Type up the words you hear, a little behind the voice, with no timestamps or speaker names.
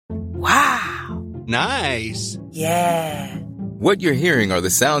Nice. Yeah. What you're hearing are the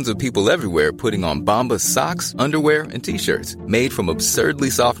sounds of people everywhere putting on Bombas socks, underwear, and T-shirts made from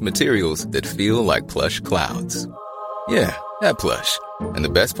absurdly soft materials that feel like plush clouds. Yeah, that plush. And the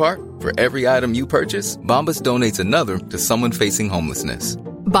best part? For every item you purchase, Bombas donates another to someone facing homelessness.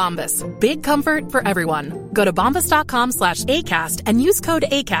 Bombas. Big comfort for everyone. Go to bombas.com/ACAST and use code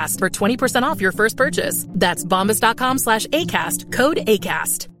ACAST for 20% off your first purchase. That's bombas.com/ACAST. Code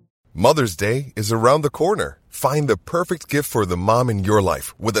ACAST. Mother's Day is around the corner. Find the perfect gift for the mom in your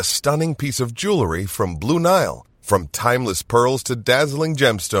life with a stunning piece of jewelry from Blue Nile. From timeless pearls to dazzling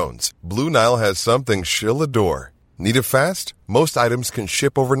gemstones, Blue Nile has something she'll adore. Need it fast? Most items can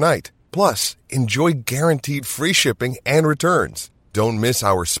ship overnight. Plus, enjoy guaranteed free shipping and returns. Don't miss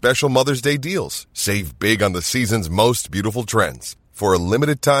our special Mother's Day deals. Save big on the season's most beautiful trends. For a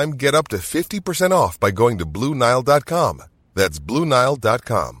limited time, get up to 50% off by going to BlueNile.com. That's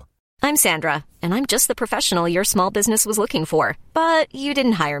BlueNile.com. I'm Sandra, and I'm just the professional your small business was looking for. But you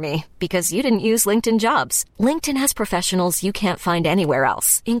didn't hire me because you didn't use LinkedIn Jobs. LinkedIn has professionals you can't find anywhere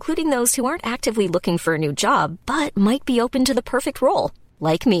else, including those who aren't actively looking for a new job, but might be open to the perfect role,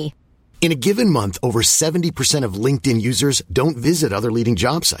 like me. In a given month, over 70% of LinkedIn users don't visit other leading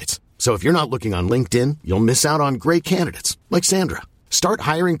job sites. So if you're not looking on LinkedIn, you'll miss out on great candidates like Sandra. Start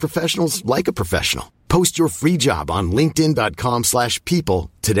hiring professionals like a professional. Post your free job on linkedin.com/people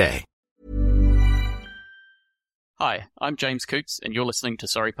today. Hi, I'm James Coutts, and you're listening to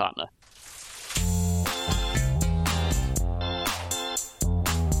Sorry Partner.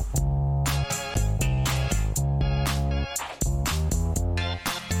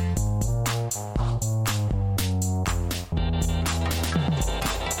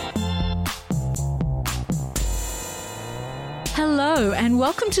 Hello and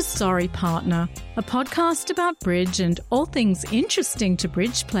welcome to Sorry Partner, a podcast about bridge and all things interesting to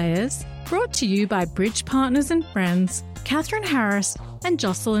bridge players, brought to you by bridge partners and friends, Catherine Harris and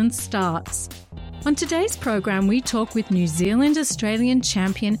Jocelyn Starts. On today's program, we talk with New Zealand-Australian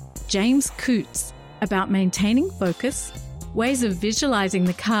champion James Coutts about maintaining focus, ways of visualising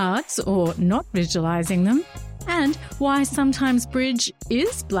the cards or not visualising them, and why sometimes bridge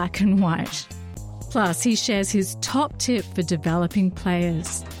is black and white. Plus, he shares his top tip for developing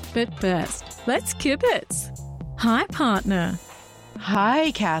players. But first, let's kibitz. Hi, partner.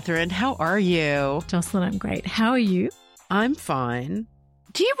 Hi, Catherine. How are you? Jocelyn, I'm great. How are you? I'm fine.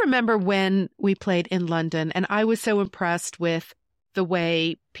 Do you remember when we played in London and I was so impressed with the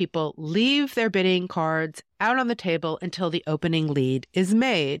way people leave their bidding cards out on the table until the opening lead is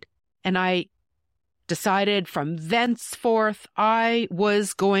made? And I decided from thenceforth I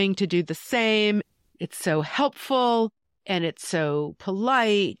was going to do the same. It's so helpful and it's so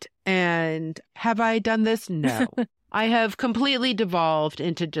polite. And have I done this? No. I have completely devolved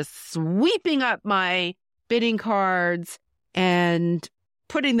into just sweeping up my bidding cards and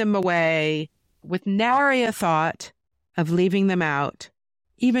putting them away with nary a thought of leaving them out,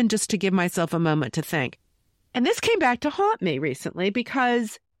 even just to give myself a moment to think. And this came back to haunt me recently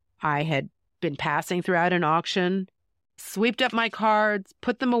because I had been passing throughout an auction, swept up my cards,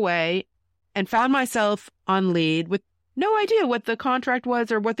 put them away, and found myself on lead with no idea what the contract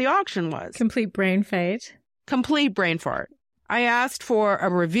was or what the auction was. Complete brain fade. Complete brain fart. I asked for a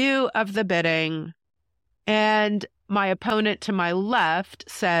review of the bidding, and my opponent to my left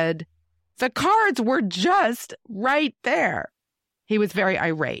said, the cards were just right there. He was very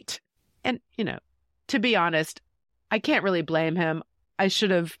irate. And, to be honest, I can't really blame him. I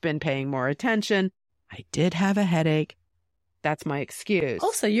should have been paying more attention. I did have a headache. That's my excuse.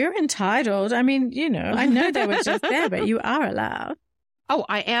 Also, you're entitled. I mean, I know they were just there, but you are allowed. Oh,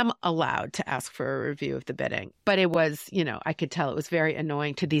 I am allowed to ask for a review of the bidding. But it was, I could tell it was very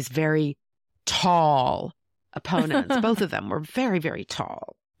annoying to these very tall opponents. Both of them were very, very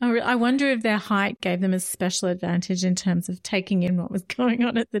tall. I wonder if their height gave them a special advantage in terms of taking in what was going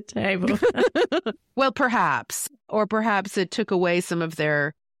on at the table. Well, perhaps. Or perhaps it took away some of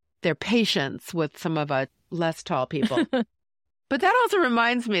their patience with some of us less tall people. But that also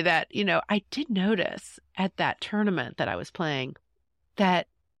reminds me that, I did notice at that tournament that I was playing that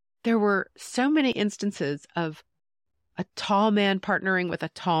there were so many instances of a tall man partnering with a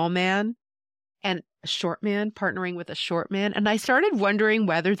tall man and a short man partnering with a short man. And I started wondering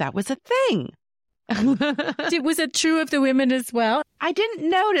whether that was a thing. Was it true of the women as well? I didn't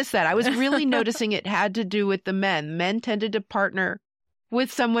notice that. I was really noticing it had to do with the men. Men tended to partner with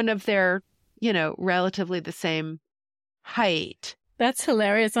someone of their, relatively the same height. That's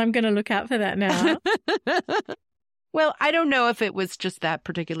hilarious. I'm going to look out for that now. Well, I don't know if it was just that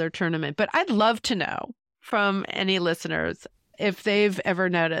particular tournament, but I'd love to know from any listeners if they've ever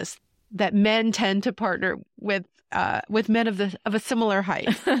noticed that men tend to partner with men of a similar height.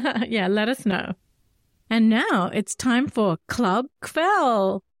 Yeah, let us know. And now it's time for Club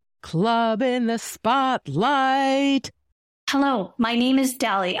Kvell. Club in the Spotlight. Hello, my name is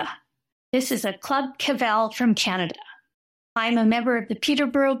Dahlia. This is a Club Kvell from Canada. I'm a member of the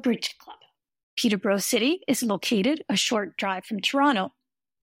Peterborough Bridge Club. Peterborough City is located a short drive from Toronto.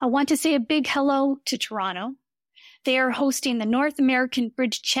 I want to say a big hello to Toronto. They are hosting the North American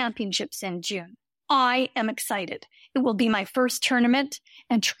Bridge Championships in June. I am excited. It will be my first tournament,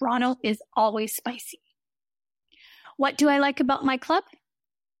 and Toronto is always spicy. What do I like about my club?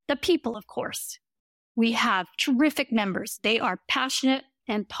 The people, of course. We have terrific members. They are passionate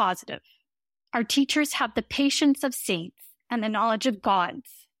and positive. Our teachers have the patience of saints and the knowledge of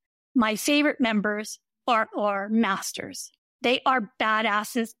gods. My favorite members are our masters. They are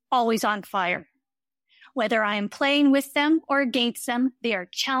badasses, always on fire. Whether I am playing with them or against them, they are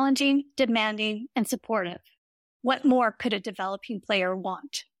challenging, demanding, and supportive. What more could a developing player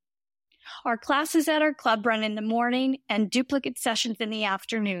want? Our classes at our club run in the morning and duplicate sessions in the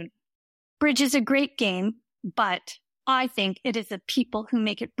afternoon. Bridge is a great game, but I think it is the people who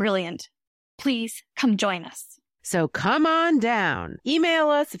make it brilliant. Please come join us. So come on down. Email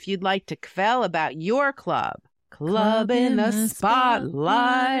us if you'd like to kvell about your club. Club in the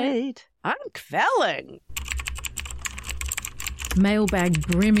Spotlight. I'm kvelling. Mailbag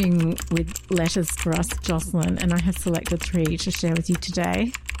brimming with letters for us, Jocelyn, and I have selected 3 to share with you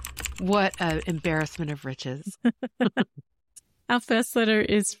today. What an embarrassment of riches. Our first letter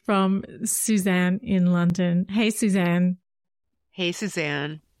is from Suzanne in London. Hey, Suzanne. Hey,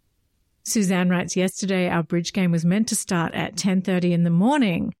 Suzanne. Suzanne writes, yesterday our bridge game was meant to start at 10:30 in the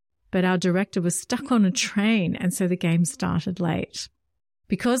morning, but our director was stuck on a train, and so the game started late.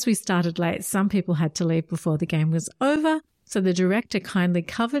 Because we started late, some people had to leave before the game was over, so the director kindly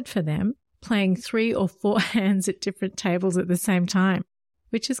covered for them, playing 3 or 4 hands at different tables at the same time,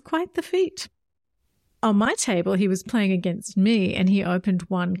 which is quite the feat. On my table, he was playing against me and he opened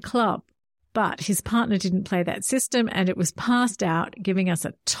 1 club, but his partner didn't play that system and it was passed out, giving us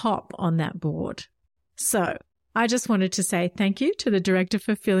a top on that board. So I just wanted to say thank you to the director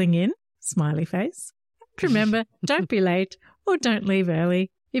for filling in, smiley face. Remember, don't be late or don't leave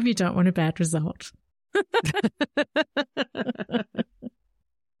early if you don't want a bad result.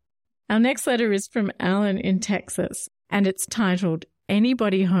 Our next letter is from Alan in Texas, and it's titled,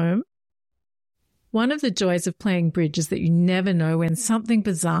 Anybody Home? One of the joys of playing bridge is that you never know when something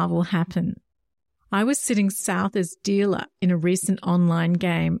bizarre will happen. I was sitting south as dealer in a recent online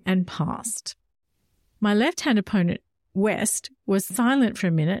game and passed. My left-hand opponent, West, was silent for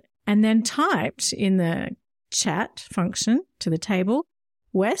a minute and then typed in the chat function to the table,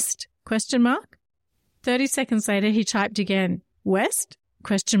 West, ? 30 seconds later, he typed again, West, ?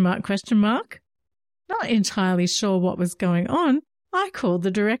 Not entirely sure what was going on, I called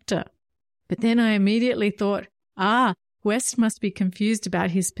the director. But then I immediately thought, West must be confused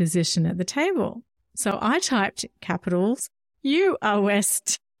about his position at the table. So I typed capitals, you are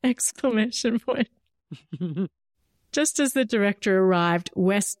West, ! Just as the director arrived,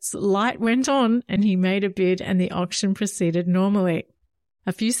 West's light went on and he made a bid and the auction proceeded normally.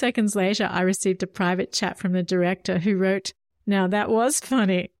 A few seconds later, I received a private chat from the director who wrote, now that was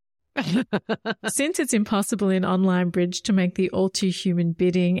funny. Since it's impossible in online bridge to make the all-too-human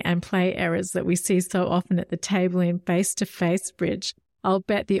bidding and play errors that we see so often at the table in face-to-face bridge, I'll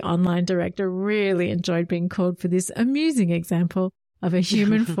bet the online director really enjoyed being called for this amusing example of a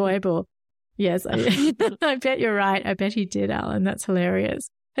human foible. Yes, I bet you're right. I bet he did, Alan. That's hilarious.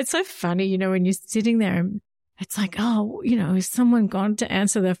 It's so funny, when you're sitting there and it's like, is someone gone to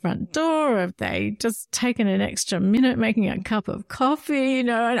answer their front door? Have they just taken an extra minute making a cup of coffee? And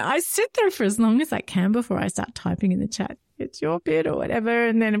I sit there for as long as I can before I start typing in the chat, it's your bid or whatever.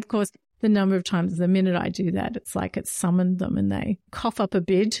 And then, of course, the number of times the minute I do that, it's like it's summoned them and they cough up a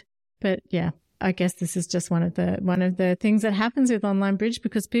bid. But yeah, I guess this is just one of the things that happens with online bridge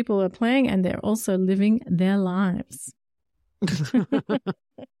because people are playing and they're also living their lives.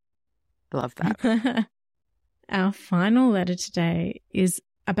 Love that. Our final letter today is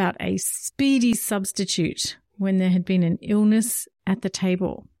about a speedy substitute when there had been an illness at the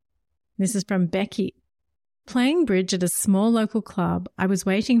table. This is from Becky. Playing bridge at a small local club, I was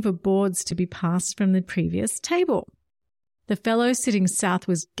waiting for boards to be passed from the previous table. The fellow sitting south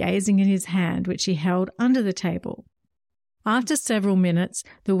was gazing at his hand, which he held under the table. After several minutes,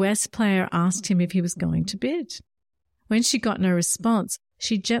 the West player asked him if he was going to bid. When she got no response,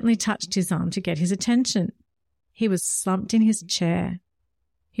 she gently touched his arm to get his attention. He was slumped in his chair.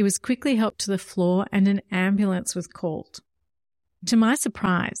 He was quickly helped to the floor and an ambulance was called. To my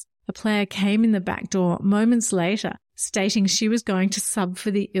surprise, a player came in the back door moments later, stating she was going to sub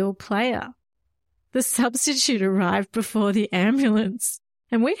for the ill player. The substitute arrived before the ambulance,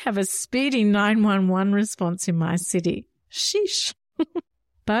 and we have a speedy 911 response in my city. Sheesh.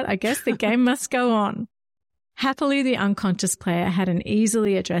 But I guess the game must go on. Happily, the unconscious player had an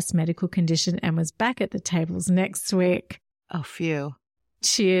easily addressed medical condition and was back at the tables next week. Oh, phew.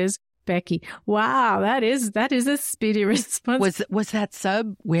 Cheers, Becky. Wow, that is a speedy response. Was that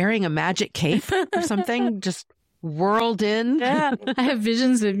sub wearing a magic cape or something? Just whirled in? Yeah. I have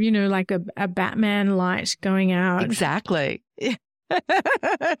visions of, like a Batman light going out. Exactly.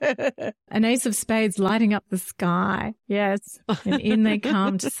 An ace of spades lighting up the sky. Yes. And in they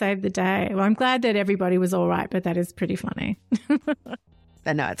come to save the day. Well, I'm glad that everybody was all right, but that is pretty funny.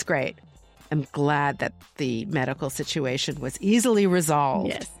 No, it's great. I'm glad that the medical situation was easily resolved.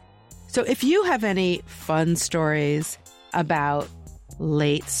 Yes. So if you have any fun stories about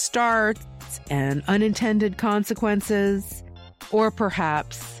late starts and unintended consequences, or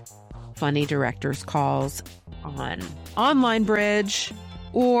perhaps funny director's calls on online bridge,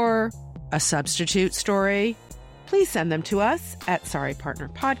 or a substitute story, please send them to us at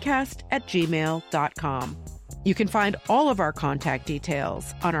sorrypartnerpodcast@gmail.com. You can find all of our contact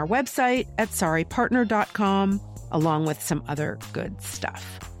details on our website at sorrypartner.com, along with some other good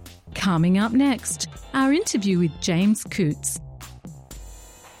stuff. Coming up next, our interview with James Coutts.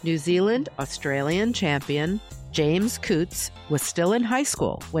 New Zealand Australian champion James Coutts was still in high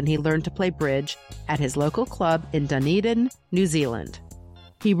school when he learned to play bridge at his local club in Dunedin, New Zealand.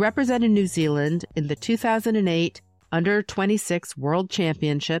 He represented New Zealand in the 2008 Under-26 World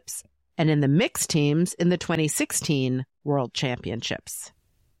Championships and in the mixed teams in the 2016 World Championships.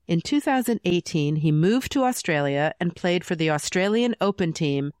 In 2018, he moved to Australia and played for the Australian Open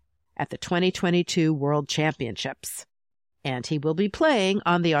team at the 2022 World Championships. And he will be playing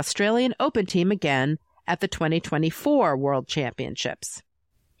on the Australian Open team again at the 2024 World Championships.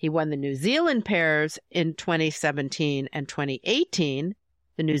 He won the New Zealand pairs in 2017 and 2018,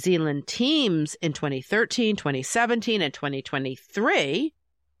 the New Zealand teams in 2013, 2017, and 2023,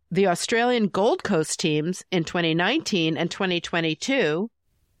 the Australian Gold Coast teams in 2019 and 2022,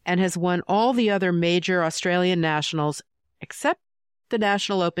 and has won all the other major Australian nationals except the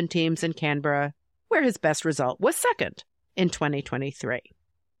National Open teams in Canberra, where his best result was second in 2023.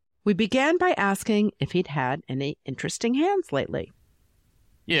 We began by asking if he'd had any interesting hands lately.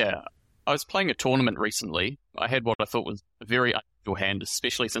 Yeah, I was playing a tournament recently. I had what I thought was a very unusual hand,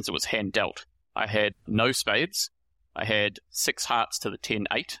 especially since it was hand dealt. I had no spades. I had 6 hearts to the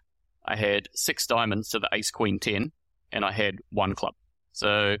 10-8. I had 6 diamonds to the ace-queen-10, and I had 1 club.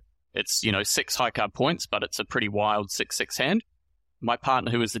 So it's, 6 high card points, but it's a pretty wild 6-6 hand. My partner,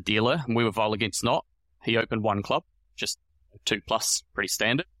 who was the dealer, and we were vol against not, he opened 1 club, just 2+, pretty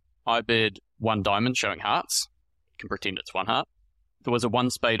standard. I bid 1 diamond showing hearts. You can pretend it's 1 heart. There was a 1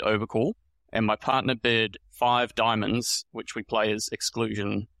 spade overcall, and my partner bid 5 diamonds, which we play as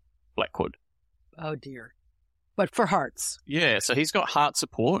exclusion Blackwood. Oh, dear. But for hearts. Yeah, so he's got heart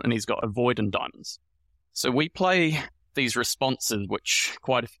support, and he's got avoid and diamonds. So we play these responses, which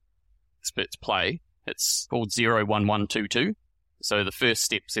quite a few experts play. It's called 0-1-1-2-2. So the first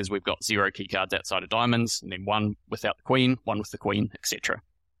step says we've got 0 key cards outside of diamonds, and then 1 without the queen, 1 with the queen, etc.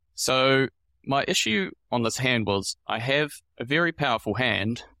 So my issue on this hand was I have a very powerful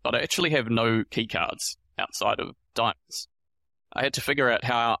hand, but I actually have no key cards outside of diamonds. I had to figure out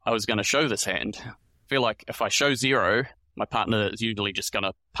how I was going to show this hand. I feel like if I show 0, my partner is usually just going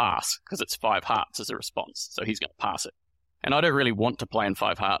to pass because it's 5 hearts as a response, so he's going to pass it. And I don't really want to play in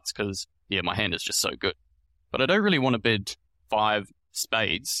 5 hearts because, my hand is just so good. But I don't really want to bid 5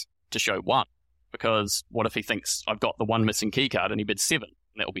 spades to show 1, because what if he thinks I've got the 1 missing key card and he bids 7?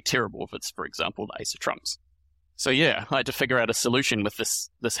 That will be terrible if it's, for example, the ace of trumps. So I had to figure out a solution with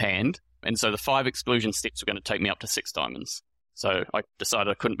this hand, and so the 5 exclusion steps were going to take me up to 6 diamonds. So I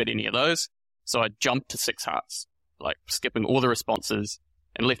decided I couldn't bid any of those, so I jumped to 6 hearts, like skipping all the responses,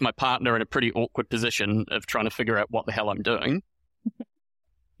 and left my partner in a pretty awkward position of trying to figure out what the hell I'm doing.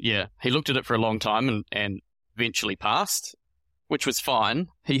 He looked at it for a long time and eventually passed, which was fine.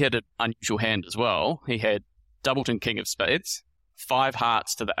 He had an unusual hand as well. He had doubleton king of spades, 5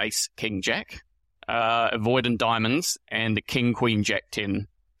 hearts to the ace king jack, avoid and diamonds, and the king queen jack 10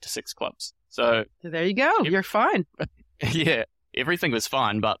 to 6 clubs. So there you go. You're fine. Everything was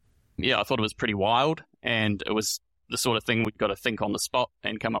fine, but I thought it was pretty wild, and it was the sort of thing we've got to think on the spot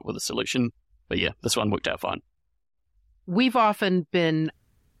and come up with a solution. But this one worked out fine. We've often been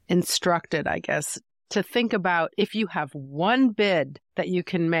instructed, I guess, to think about if you have 1 bid that you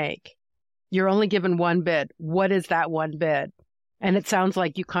can make, you're only given 1 bid. What is that 1 bid? And it sounds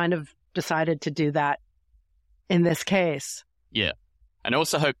like you kind of decided to do that in this case. Yeah. And I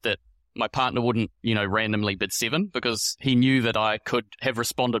also hope that my partner wouldn't, randomly bid 7 because he knew that I could have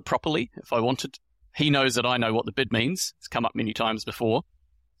responded properly if I wanted. He knows that I know what the bid means. It's come up many times before.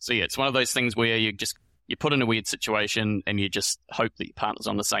 So yeah, it's one of those things where you put in a weird situation and you just hope that your partner's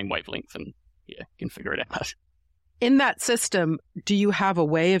on the same wavelength and yeah, you can figure it out. In that system, do you have a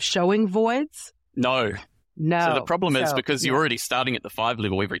way of showing voids? No. So the problem is because you're yeah. already starting at the 5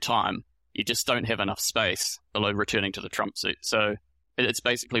 level every time, you just don't have enough space below returning to the trump suit. So it's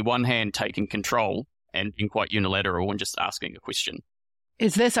basically one hand taking control and being quite unilateral and just asking a question.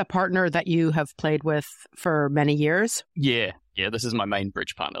 Is this a partner that you have played with for many years? Yeah, this is my main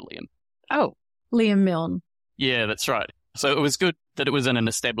bridge partner, Liam. Oh. Liam Milne. Yeah, that's right. So it was good that it was in an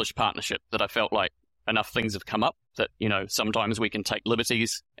established partnership that I felt like enough things have come up that, sometimes we can take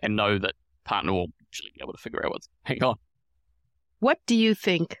liberties and know that partner will usually be able to figure out what's going on. What do you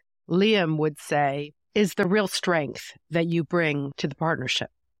think Liam would say is the real strength that you bring to the partnership?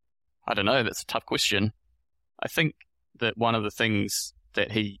 I don't know. That's a tough question. I think that one of the things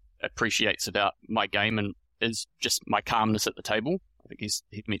that he appreciates about my game and is just my calmness at the table. I think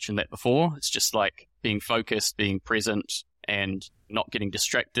he'd mentioned that before. It's just like being focused, being present, and not getting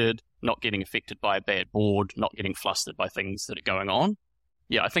distracted, not getting affected by a bad board, not getting flustered by things that are going on.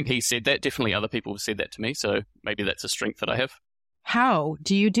 Yeah, I think he said that. Definitely other people have said that to me, so maybe that's a strength that I have. How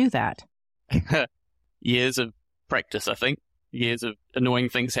do you do that? Years of practice, I think. Years of annoying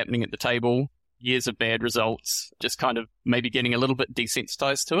things happening at the table, years of bad results, just kind of maybe getting a little bit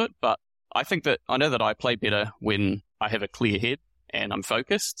desensitized to it. But I think that I know that I play better when I have a clear head and I'm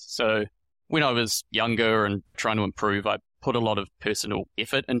focused. So when I was younger and trying to improve, I put a lot of personal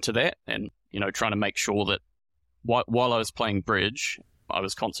effort into that and, trying to make sure that while I was playing bridge, I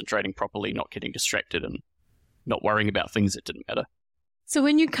was concentrating properly, not getting distracted and not worrying about things that didn't matter. So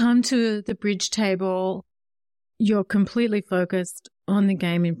when you come to the bridge table, you're completely focused on the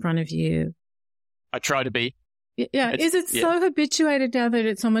game in front of you. I try to be. Yeah. Is it so habituated now that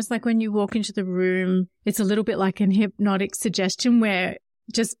it's almost like when you walk into the room, it's a little bit like an hypnotic suggestion where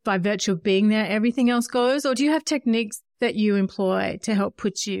just by virtue of being there, everything else goes? Or do you have techniques that you employ to help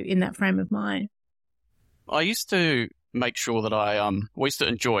put you in that frame of mind? I used to make sure that I used to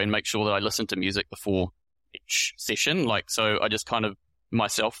enjoy and make sure that I listened to music before each session. So I just kind of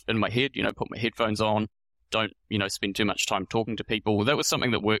myself in my head, put my headphones on, don't, spend too much time talking to people. That was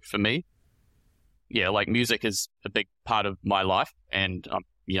something that worked for me. Yeah, music is a big part of my life and I'm,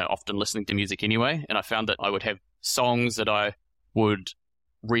 often listening to music anyway. And I found that I would have songs that I would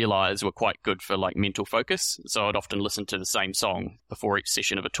realize were quite good for mental focus. So I'd often listen to the same song before each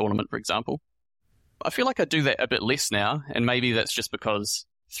session of a tournament, for example. I feel like I do that a bit less now. And maybe that's just because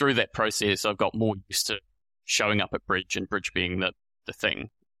through that process, I've got more used to showing up at bridge and bridge being the thing.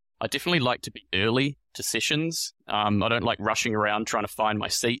 I definitely like to be early to sessions. I don't like rushing around trying to find my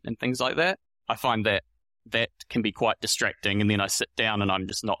seat and things like that. I find that can be quite distracting, and then I sit down and I'm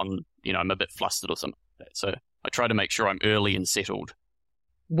just not on, I'm a bit flustered or something like that. So I try to make sure I'm early and settled.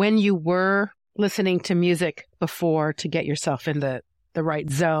 When you were listening to music before to get yourself in the right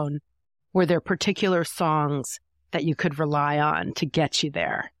zone, were there particular songs that you could rely on to get you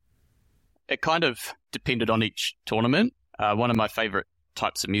there? It kind of depended on each tournament. One of my favorite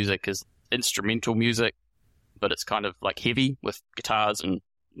types of music is instrumental music, but it's kind of heavy with guitars and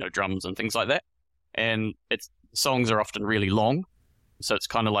drums and things like that. And songs are often really long. So it's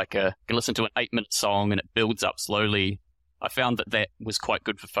kind of you can listen to an 8-minute song and it builds up slowly. I found that was quite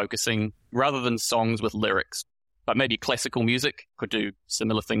good for focusing rather than songs with lyrics. But maybe classical music could do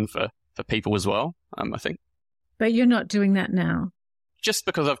similar thing for people as well, I think. But you're not doing that now. Just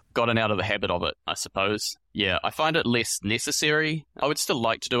because I've gotten out of the habit of it, I suppose. Yeah, I find it less necessary. I would still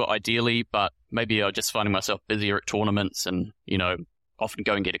like to do it ideally, but maybe I'm just finding myself busier at tournaments and, often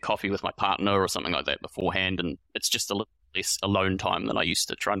go and get a coffee with my partner or something like that beforehand. And it's just a little less alone time than I used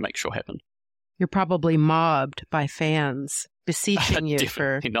to try and make sure happened. You're probably mobbed by fans beseeching you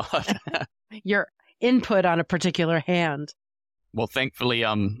for not. your input on a particular hand. Well, thankfully,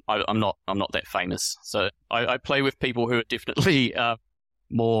 I'm not that famous. So I play with people who are definitely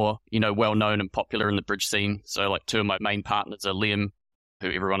more, well known and popular in the bridge scene. So 2 of my main partners are Liam, who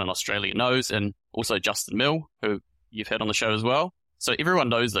everyone in Australia knows, and also Justin Mill, who you've had on the show as well. So everyone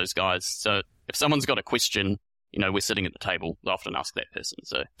knows those guys. So if someone's got a question, we're sitting at the table, I often ask that person.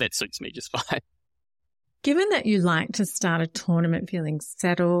 So that suits me just fine. Given that you like to start a tournament feeling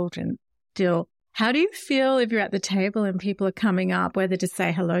settled and still, how do you feel if you're at the table and people are coming up, whether to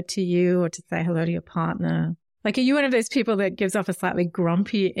say hello to you or to say hello to your partner? Like, are you one of those people that gives off a slightly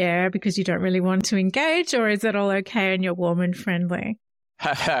grumpy air because you don't really want to engage, or is it all okay and you're warm and friendly?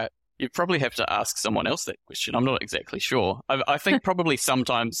 You probably have to ask someone else that question. I'm not exactly sure. I think probably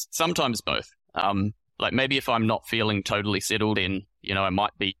sometimes both. Like maybe if I'm not feeling totally settled in, I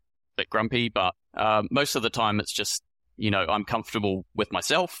might be a bit grumpy, but most of the time it's just, I'm comfortable with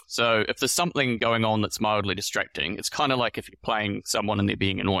myself. So if there's something going on that's mildly distracting, it's kind of like if you're playing someone and they're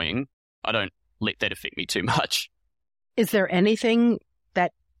being annoying, I don't let that affect me too much. Is there anything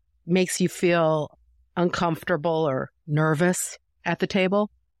that makes you feel uncomfortable or nervous at the table?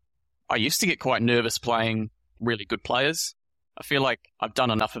 I used to get quite nervous playing really good players. I feel like I've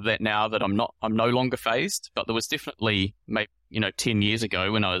done enough of that now that I'm no longer phased, but there was definitely maybe, 10 years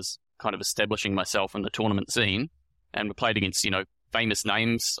ago when I was kind of establishing myself in the tournament scene and we played against, famous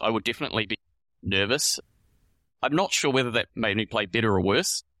names, I would definitely be nervous. I'm not sure whether that made me play better or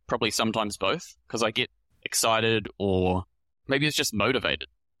worse, probably sometimes both, because I get excited or maybe it's just motivated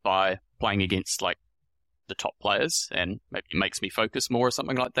by playing against like the top players and maybe it makes me focus more or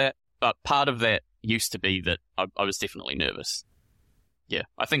something like that. But part of that used to be that I was definitely nervous. Yeah,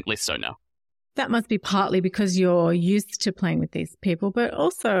 I think less so now. That must be partly because you're used to playing with these people, but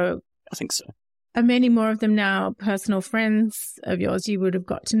also I think so. Are many more of them now personal friends of yours? You would have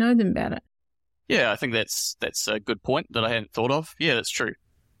got to know them better. Yeah, I think that's a good point that I hadn't thought of. Yeah, that's true.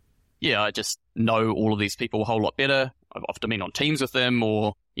 Yeah, I just know all of these people a whole lot better. I've often been on teams with them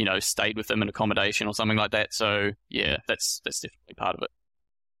or, stayed with them in accommodation or something like that. So, yeah, that's definitely part of it.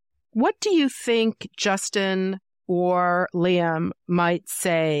 What do you think Justin or Liam might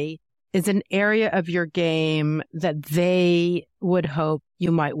say is an area of your game that they would hope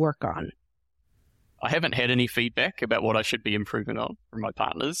you might work on? I haven't had any feedback about what I should be improving on from my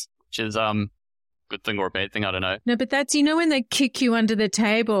partners, which is good thing or a bad thing, I don't know. No, but that's, when they kick you under the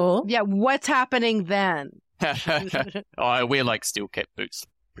table. Yeah, what's happening then? I wear like steel cap boots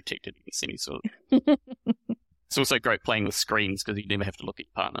protected against any sort of... It's also great playing with screens because you never have to look at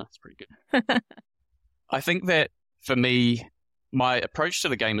your partner. It's pretty good. I think that for me, my approach to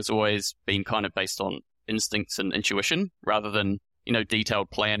the game has always been kind of based on instincts and intuition rather than, detailed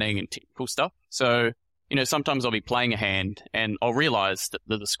planning and technical stuff. So, sometimes I'll be playing a hand and I'll realize that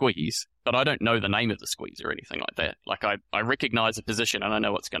there's a squeeze, but I don't know the name of the squeeze or anything like that. Like I recognize a position and I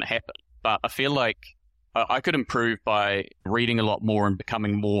know what's going to happen. But I feel like I could improve by reading a lot more and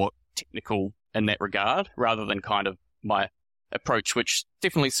becoming more technical in that regard, rather than kind of my approach, which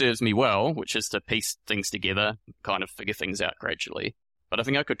definitely serves me well, which is to piece things together, kind of figure things out gradually. But I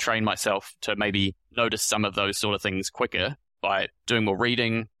think I could train myself to maybe notice some of those sort of things quicker by doing more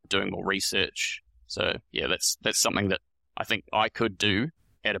reading, doing more research. So yeah, that's something that I think I could do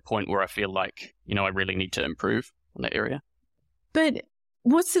at a point where I feel like, I really need to improve in that area. But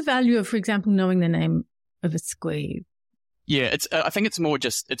what's the value of, for example, knowing the name of a squeeze? Yeah, I think it's more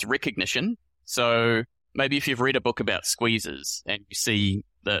just, it's recognition. So maybe if you've read a book about squeezes and you see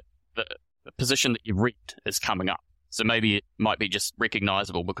that the position that you've read is coming up. So maybe it might be just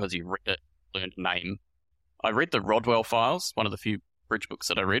recognizable because you've read it, learned a name. I read the Rodwell Files, one of the few bridge books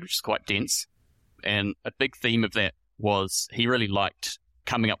that I read, which is quite dense. And a big theme of that was he really liked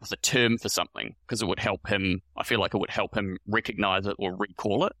coming up with a term for something because it would help him, I feel like it would help him recognize it or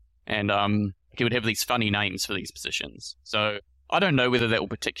recall it. And he would have these funny names for these positions. So I don't know whether that will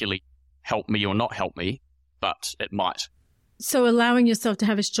particularly help me or not help me, but it might. So allowing yourself to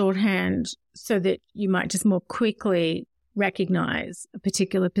have a shorthand so that you might just more quickly recognize a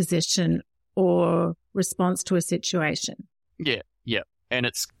particular position or response to a situation. Yeah. And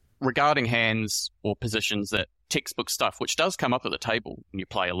it's regarding hands or positions that textbook stuff, which does come up at the table when you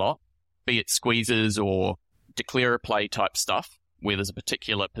play a lot, be it squeezes or declare a play type stuff where there's a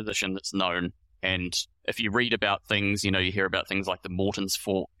particular position that's known. And if you read about things, you hear about things like the Morton's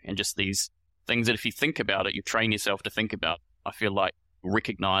Fork and just these things that if you think about it, you train yourself to think about, I feel like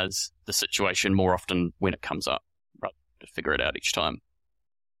recognize the situation more often when it comes up, rather than to figure it out each time.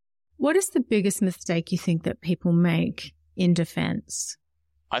 What is the biggest mistake you think that people make in defense?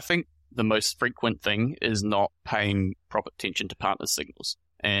 I think the most frequent thing is not paying proper attention to partner signals.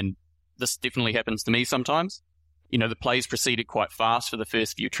 And this definitely happens to me sometimes. The plays proceeded quite fast for the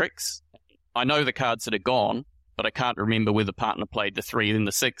first few tricks. I know the cards that are gone, but I can't remember whether the partner played the 3 then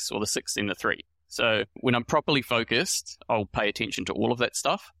the 6 or the 6 then the 3. So when I'm properly focused, I'll pay attention to all of that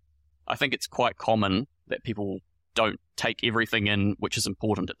stuff. I think it's quite common that people don't take everything in which is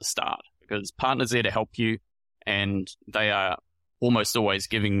important at the start because partner's there to help you and they are almost always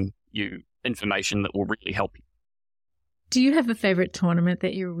giving you information that will really help you. Do you have a favorite tournament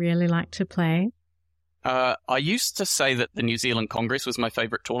that you really like to play? I used to say that the New Zealand Congress was my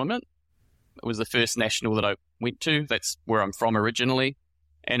favorite tournament. It was the first national that I went to. That's where I'm from originally.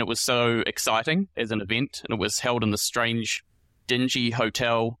 And it was so exciting as an event. And it was held in this strange, dingy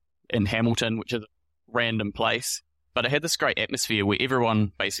hotel in Hamilton, which is a random place. But it had this great atmosphere where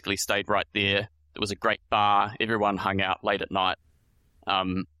everyone basically stayed right there. There was a great bar. Everyone hung out late at night.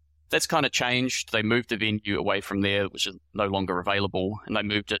 That's kind of changed. They moved the venue away from there, which is no longer available. And they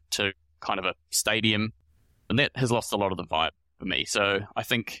moved it to kind of a stadium. And that has lost a lot of the vibe for me. So I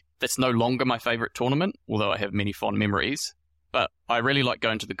think that's no longer my favorite tournament, although I have many fond memories. But I really like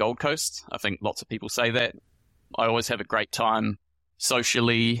going to the Gold Coast. I think lots of people say that. I always have a great time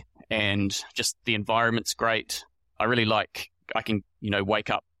socially, and just the environment's great. I really like, I can, wake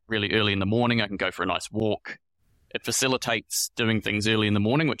up really early in the morning. I can go for a nice walk. It facilitates doing things early in the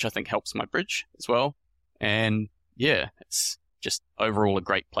morning, which I think helps my bridge as well. And yeah, it's just overall a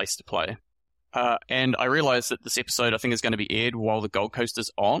great place to play. And I realize that this episode, I think, is going to be aired while the Gold Coast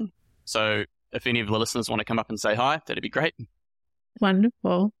is on. So if any of the listeners want to come up and say hi, that'd be great.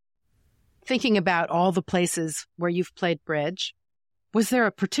 Wonderful. Thinking about all the places where you've played bridge, was there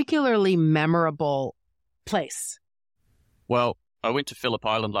a particularly memorable place? Well, I went to Phillip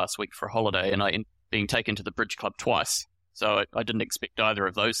Island last week for a holiday, and I ended up being taken to the bridge club twice. So I didn't expect either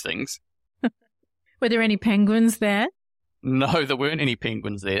of those things. Were there any penguins there? No, there weren't any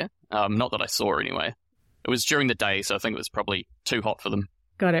penguins there. Not that I saw anyway. It was during the day, so I think it was probably too hot for them.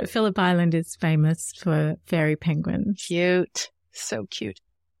 Got it. Phillip Island is famous for fairy penguins. Cute. So cute.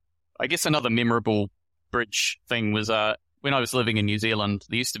 I guess another memorable bridge thing was when I was living in New Zealand,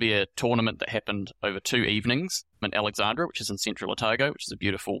 there used to be a tournament that happened over 2 evenings in Alexandra, which is in central Otago, which is a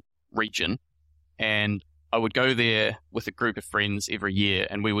beautiful region. And I would go there with a group of friends every year,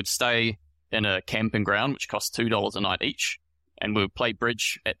 and we would stay in a camping ground, which cost $2 a night each. And we would play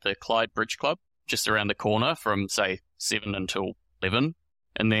bridge at the Clyde Bridge Club, just around the corner from, say, 7 until 11.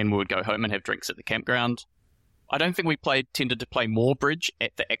 And then we would go home and have drinks at the campground. I don't think we tended to play more bridge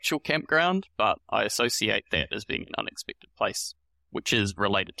at the actual campground, but I associate that as being an unexpected place, which is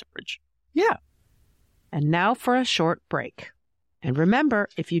related to bridge. Yeah. And now for a short break. And remember,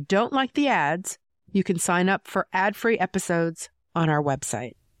 if you don't like the ads, you can sign up for ad-free episodes on our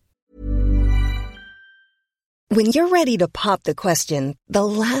website. When you're ready to pop the question, the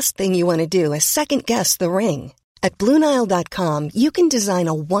last thing you want to do is second-guess the ring. At BlueNile.com, you can design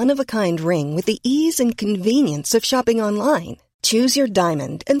a one-of-a-kind ring with the ease and convenience of shopping online. Choose your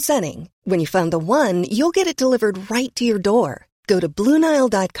diamond and setting. When you find the one, you'll get it delivered right to your door. Go to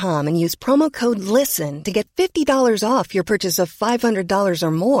BlueNile.com and use promo code LISTEN to get $50 off your purchase of $500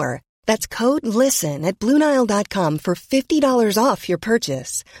 or more. That's code LISTEN at BlueNile.com for $50 off your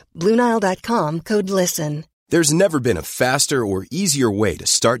purchase. BlueNile.com, code LISTEN. There's never been a faster or easier way to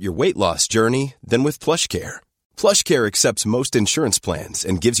start your weight loss journey than with PlushCare. PlushCare accepts most insurance plans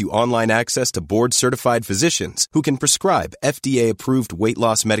and gives you online access to board-certified physicians who can prescribe FDA-approved weight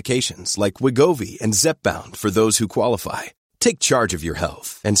loss medications like Wegovy and Zepbound for those who qualify. Take charge of your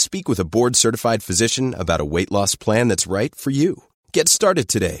health and speak with a board-certified physician about a weight loss plan that's right for you. Get started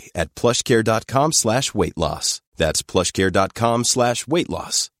today at plushcare.com/weight loss. That's plushcare.com/weight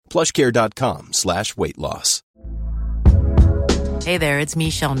loss. plushcare.com/weight loss. Hey there, it's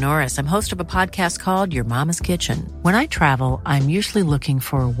Michelle Norris. I'm host of a podcast called Your Mama's Kitchen. When I travel, I'm usually looking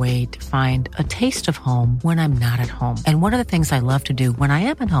for a way to find a taste of home when I'm not at home. And one of the things I love to do when I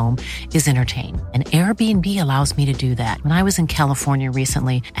am at home is entertain. And Airbnb allows me to do that. When I was in California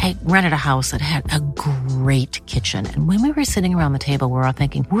recently, I rented a house that had a great kitchen. And when we were sitting around the table, we were all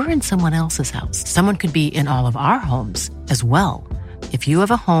thinking, we're in someone else's house. Someone could be in all of our homes as well. If you have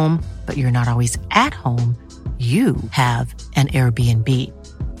a home, but you're not always at home, you have an Airbnb.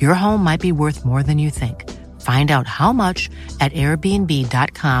 Your home might be worth more than you think. Find out how much at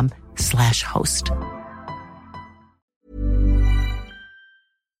airbnb.com/host.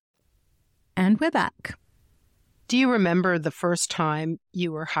 And we're back. Do you remember the first time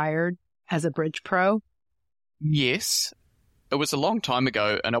you were hired as a bridge pro? Yes. It was a long time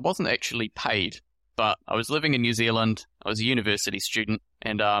ago, and I wasn't actually paid. But I was living in New Zealand. I was a university student,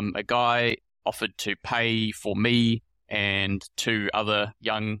 and a guy offered to pay for me and 2 other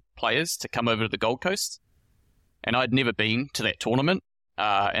young players to come over to the Gold Coast. And I'd never been to that tournament,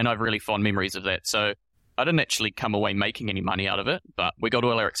 and I've really fond memories of that. So I didn't actually come away making any money out of it, but we got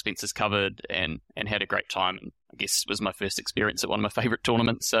all our expenses covered and had a great time. And I guess it was my first experience at one of my favorite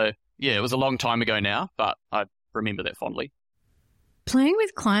tournaments. So yeah, it was a long time ago now, but I remember that fondly. Playing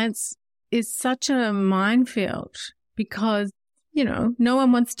with clients is such a minefield because, no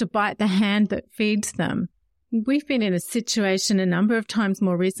one wants to bite the hand that feeds them. We've been in a situation a number of times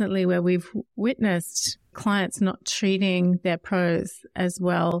more recently where we've witnessed clients not treating their pros as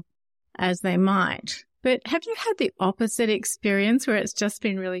well as they might. But have you had the opposite experience where it's just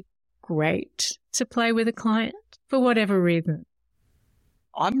been really great to play with a client for whatever reason?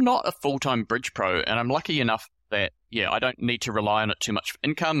 I'm not a full-time bridge pro, and I'm lucky enough that, I don't need to rely on it too much for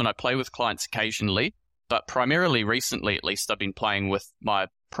income, and I play with clients occasionally. But primarily recently, at least, I've been playing with my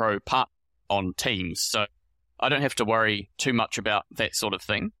pro partner on teams, so I don't have to worry too much about that sort of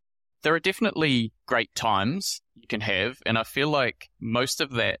thing. There are definitely great times you can have, and I feel like most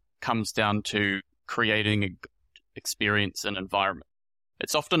of that comes down to creating a good experience and environment.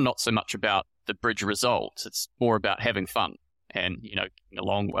 It's often not so much about the bridge results, it's more about having fun and, getting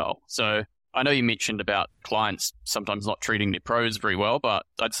along well. So I know you mentioned about clients sometimes not treating their pros very well, but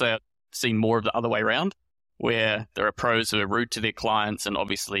I'd say I've seen more of the other way around, where there are pros who are rude to their clients and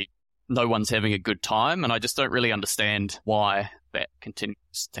obviously no one's having a good time. And I just don't really understand why that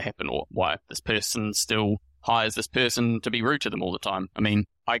continues to happen, or why this person still hires this person to be rude to them all the time. I mean,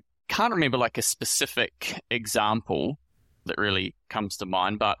 I can't remember like a specific example that really comes to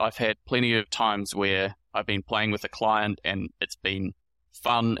mind, but I've had plenty of times where I've been playing with a client and it's been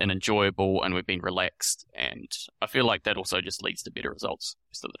fun and enjoyable and we've been relaxed. And I feel like that also just leads to better results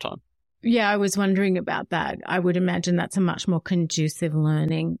most of the time. Yeah, I was wondering about that. I would imagine that's a much more conducive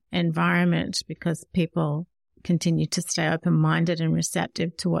learning environment because people continue to stay open-minded and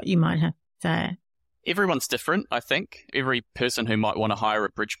receptive to what you might have to say. Everyone's different, I think. Every person who might want to hire a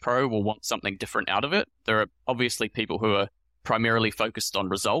bridge pro will want something different out of it. There are obviously people who are primarily focused on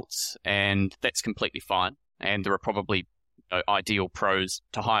results, and that's completely fine. And there are probably ideal pros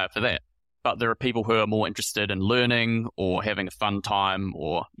to hire for that. But there are people who are more interested in learning or having a fun time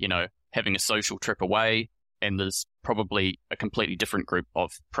or, having a social trip away. And there's probably a completely different group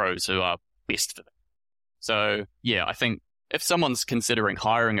of pros who are best for that. So, I think if someone's considering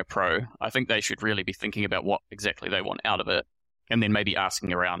hiring a pro, I think they should really be thinking about what exactly they want out of it, and then maybe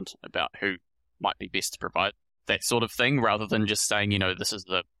asking around about who might be best to provide that sort of thing, rather than just saying, this is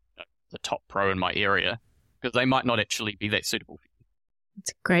the top pro in my area, because they might not actually be that suitable for you.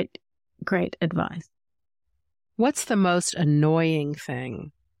 It's great advice. What's the most annoying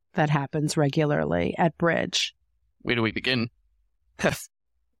thing that happens regularly at bridge? Where do we begin?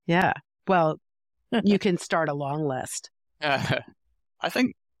 Yeah, well, you can start a long list. I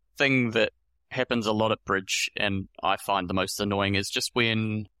think the thing that happens a lot at bridge, and I find the most annoying, is just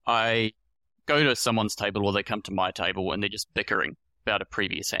when I go to someone's table or they come to my table and they're just bickering about a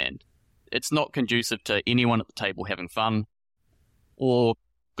previous hand. It's not conducive to anyone at the table having fun or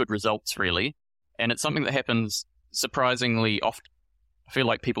good results, really. And it's something that happens surprisingly often. I feel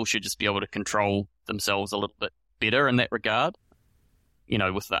like people should just be able to control themselves a little bit better in that regard,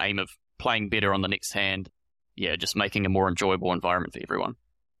 with the aim of playing better on the next hand. Just making a more enjoyable environment for everyone.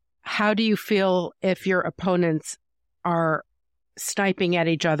 How do you feel if your opponents are sniping at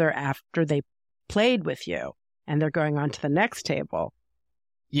each other after they played with you and they're going on to the next table?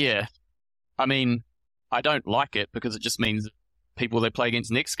 Yeah. I mean, I don't like it because it just means people they play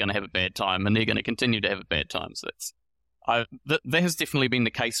against next are going to have a bad time and they're going to continue to have a bad time. So that has definitely been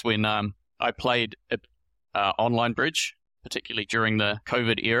the case when I played online bridge, particularly during the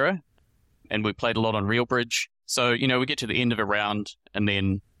COVID era. And we played a lot on real bridge. So, we get to the end of a round, and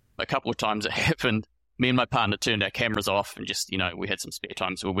then a couple of times it happened, me and my partner turned our cameras off and just, we had some spare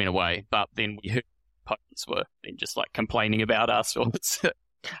time, so we went away. But then we heard opponents were then just like complaining about us or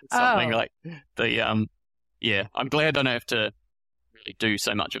something like the, I'm glad I don't have to really do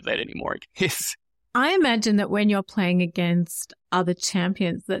so much of that anymore, I guess. I imagine that when you're playing against other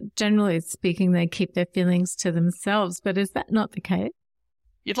champions, that generally speaking, they keep their feelings to themselves. But is that not the case?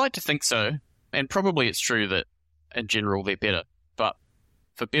 You'd like to think so, and probably it's true that in general they're better, but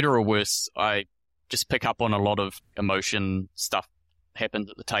for better or worse, I just pick up on a lot of emotion stuff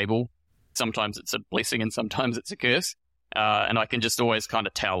happens at the table. Sometimes it's a blessing and sometimes it's a curse, and I can just always kind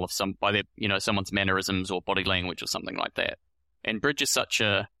of tell if by their, someone's mannerisms or body language or something like that. And bridge is such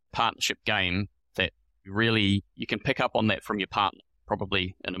a partnership game that you can pick up on that from your partner,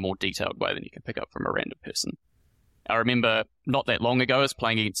 probably in a more detailed way than you can pick up from a random person. I remember not that long ago I was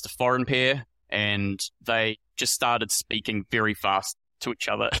playing against a foreign pair and they just started speaking very fast to each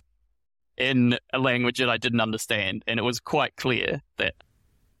other in a language that I didn't understand. And it was quite clear that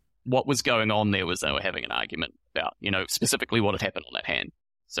what was going on there was they were having an argument about, specifically what had happened on that hand.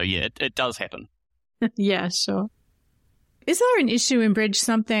 So yeah, it does happen. Yeah, sure. Is there an issue in bridge,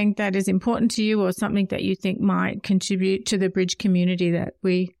 something that is important to you or something that you think might contribute to the bridge community that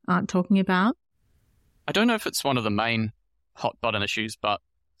we aren't talking about? I don't know if it's one of the main hot button issues, but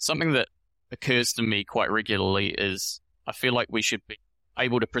something that occurs to me quite regularly is I feel like we should be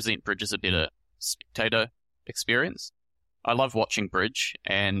able to present bridge as a better spectator experience. I love watching bridge,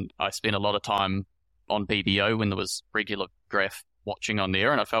 and I spent a lot of time on BBO when there was regular graph watching on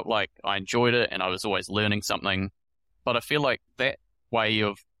there, and I felt like I enjoyed it and I was always learning something. But I feel like that way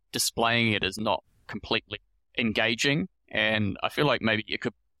of displaying it is not completely engaging, and I feel like maybe it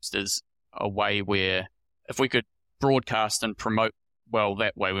could there's a way where if we could broadcast and promote well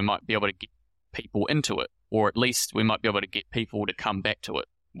that way, we might be able to get people into it, or at least we might be able to get people to come back to it,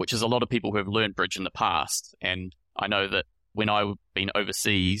 which is a lot of people who have learned bridge in the past. And I know that when I've been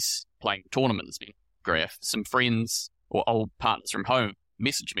overseas playing tournaments, graph, some friends or old partners from home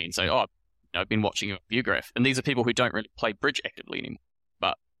message me and say, oh, I've been watching your view graph. And these are people who don't really play bridge actively anymore.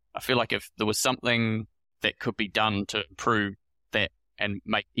 But I feel like if there was something that could be done to improve that and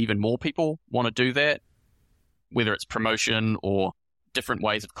make even more people want to do that, whether it's promotion or different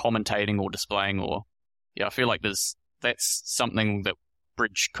ways of commentating or displaying, or I feel like that's something that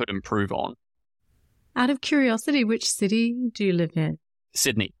bridge could improve on. Out of curiosity, which city do you live in?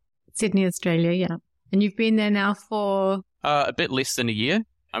 Sydney, Australia, yeah. And you've been there now for? A bit less than a year.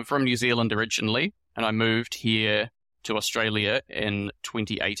 I'm from New Zealand originally, and I moved here to Australia in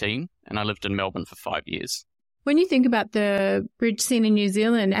 2018, and I lived in Melbourne for 5 years. When you think about the bridge scene in New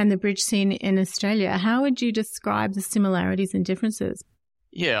Zealand and the bridge scene in Australia, how would you describe the similarities and differences?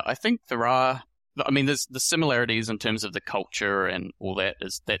 Yeah, I think there's the similarities in terms of the culture and all that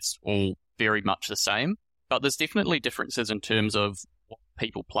that's all very much the same, but there's definitely differences in terms of what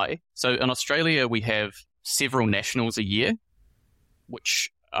people play. So in Australia, we have several nationals a year,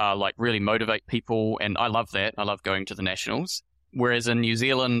 which like really motivate people, and I love that. I love going to the nationals. Whereas in New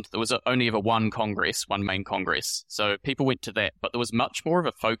Zealand, there was only ever one main congress. So people went to that, but there was much more of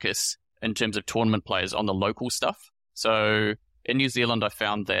a focus in terms of tournament players on the local stuff. So in New Zealand, I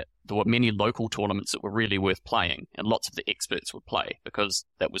found that there were many local tournaments that were really worth playing, and lots of the experts would play because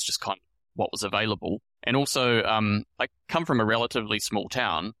that was just kind of what was available. And also, I come from a relatively small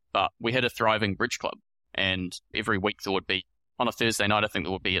town, but we had a thriving bridge club, and every week there would be, on a Thursday night, I think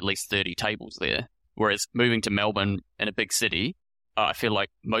there would be at least 30 tables there. Whereas moving to Melbourne in a big city, I feel like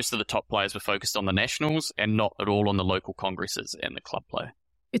most of the top players were focused on the nationals and not at all on the local congresses and the club play.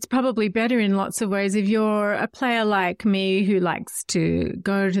 It's probably better in lots of ways. If you're a player like me who likes to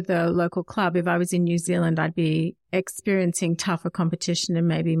go to the local club, if I was in New Zealand, I'd be experiencing tougher competition and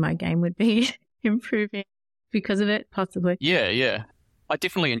maybe my game would be improving because of it, possibly. Yeah. I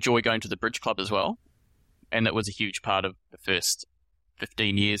definitely enjoy going to the bridge club as well. And that was a huge part of the first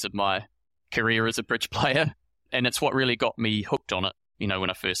 15 years of my career as a bridge player. And it's what really got me hooked on it, when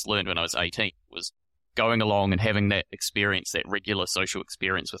I first learned when I was 18, was going along and having that experience, that regular social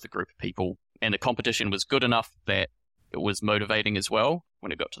experience with a group of people. And the competition was good enough that it was motivating as well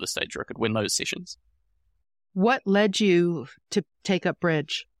when it got to the stage where I could win those sessions. What led you to take up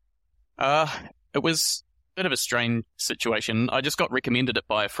bridge? It was a bit of a strange situation. I just got recommended it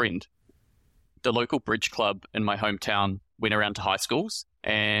by a friend. The local bridge club in my hometown went around to high schools,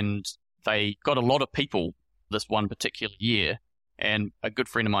 and they got a lot of people this one particular year. And a good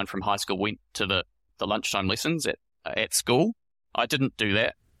friend of mine from high school went to the lunchtime lessons at school. I didn't do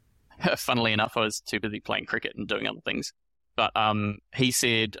that. Funnily enough, I was too busy playing cricket and doing other things. But he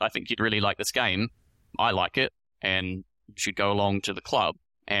said, I think you'd really like this game. I like it, and you should go along to the club,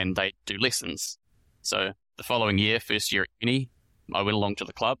 and they do lessons. So the following year, first year at uni, I went along to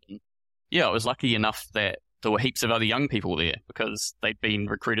the club. And I was lucky enough that there were heaps of other young people there because they'd been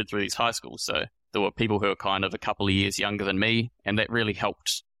recruited through these high schools. So there were people who were kind of a couple of years younger than me, and that really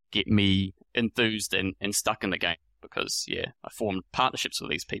helped get me enthused and stuck in the game because, I formed partnerships with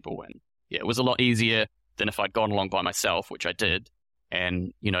these people, and it was a lot easier than if I'd gone along by myself, which I did,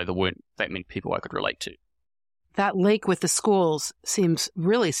 and, there weren't that many people I could relate to. That link with the schools seems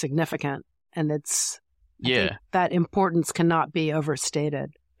really significant, and I think that importance cannot be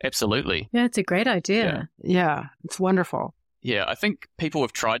overstated. Absolutely. Yeah, it's a great idea. Yeah, it's wonderful. Yeah, I think people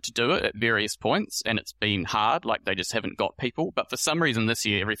have tried to do it at various points, and it's been hard, like they just haven't got people. But for some reason this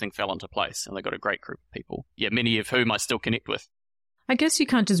year, everything fell into place, and they got a great group of people. Yeah, many of whom I still connect with. I guess you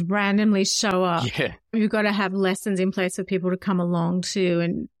can't just randomly show up. Yeah. You've got to have lessons in place for people to come along to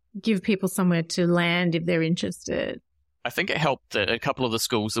and give people somewhere to land if they're interested. I think it helped that a couple of the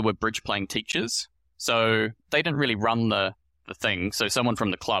schools there were bridge playing teachers, so they didn't really run the thing. So someone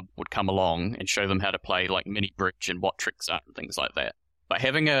from the club would come along and show them how to play like mini bridge and what tricks are and things like that. But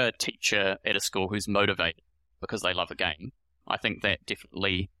having a teacher at a school who's motivated because they love the game, I think that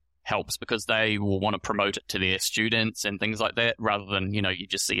definitely helps because they will want to promote it to their students and things like that rather than, you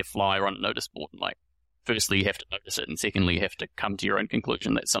just see a flyer on a notice board and firstly you have to notice it and secondly you have to come to your own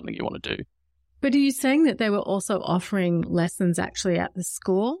conclusion that's something you want to do. But are you saying that they were also offering lessons actually at the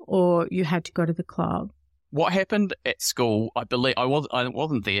school or you had to go to the club? What happened at school, I believe, I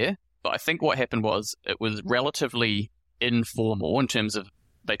wasn't there, but I think what happened was it was relatively informal in terms of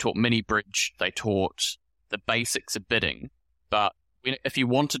they taught mini bridge, they taught the basics of bidding, but if you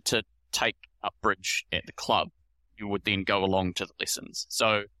wanted to take up bridge at the club, you would then go along to the lessons.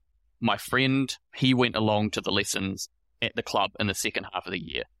 So my friend, he went along to the lessons at the club in the second half of the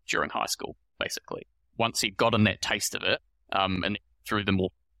year during high school, basically. Once he'd gotten that taste of it, and through the more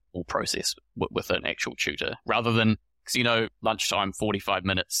process with an actual tutor, rather than, because, lunchtime, 45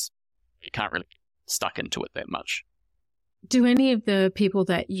 minutes, you can't really get stuck into it that much. Do any of the people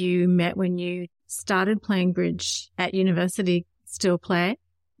that you met when you started playing bridge at university still play?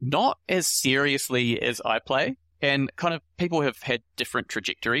 Not as seriously as I play, and kind of people have had different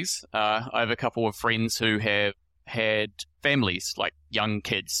trajectories. I have a couple of friends who have had families, like young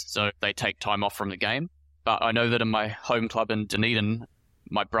kids, so they take time off from the game. But I know that in my home club in Dunedin,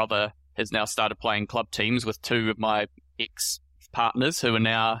 my brother has now started playing club teams with two of my ex-partners who are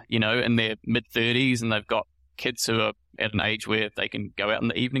now, in their mid-30s, and they've got kids who are at an age where they can go out in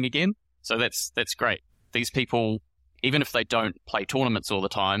the evening again. So that's great. These people, even if they don't play tournaments all the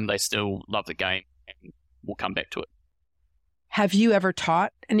time, they still love the game and will come back to it. Have you ever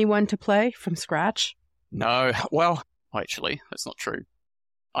taught anyone to play from scratch? No. Well, actually, that's not true.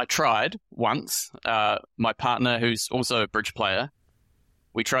 I tried once. My partner, who's also a bridge player,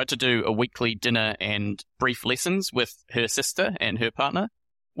 we tried to do a weekly dinner and brief lessons with her sister and her partner.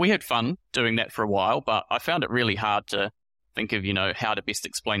 We had fun doing that for a while, but I found it really hard to think of, how to best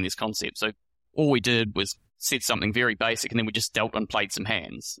explain this concept. So all we did was said something very basic, and then we just dealt and played some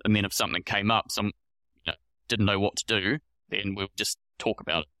hands. And then if something came up, didn't know what to do, then we'll just talk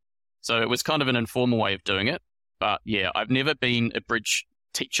about it. So it was kind of an informal way of doing it. But yeah, I've never been a bridge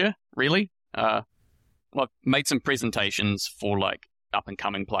teacher, really. I've made some presentations for up and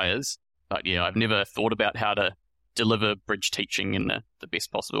coming players, but yeah, I've never thought about how to deliver bridge teaching in the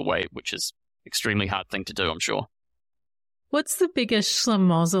best possible way, which is extremely hard thing to do, I'm sure. What's the biggest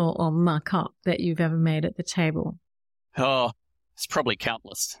schmozzle or muck-up that you've ever made at the table? Oh, it's probably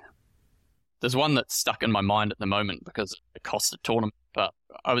countless. There's one that's stuck in my mind at the moment because it cost a tournament, but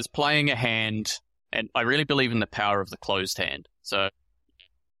I was playing a hand, and I really believe in the power of the closed hand. So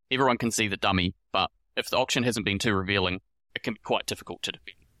everyone can see the dummy, but if the auction hasn't been too revealing, it can be quite difficult to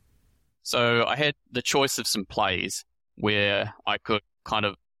defend. So I had the choice of some plays where I could kind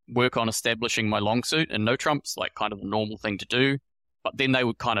of work on establishing my long suit and no trumps, like kind of a normal thing to do, but then they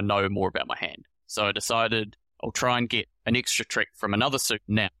would kind of know more about my hand. So I decided I'll try and get an extra trick from another suit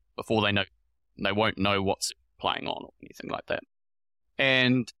now before they know. They won't know what's playing on or anything like that.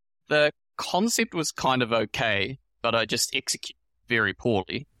 And the concept was kind of okay, but I just executed very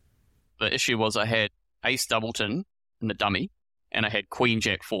poorly. The issue was I had ace doubleton in the dummy, and I had queen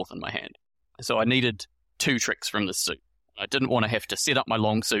jack fourth in my hand. So I needed two tricks from this suit. I didn't want to have to set up my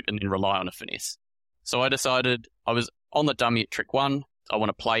long suit and then rely on a finesse. So I decided I was on the dummy at trick one. I want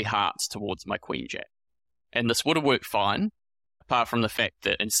to play hearts towards my queen jack. And this would have worked fine, apart from the fact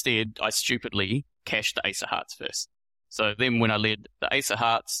that instead I stupidly cashed the ace of hearts first. So then when I led the ace of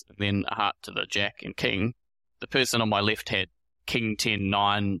hearts, and then a heart to the jack and king, the person on my left had king, 10,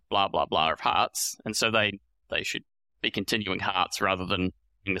 9, blah, blah, blah of hearts. And so they should be continuing hearts rather than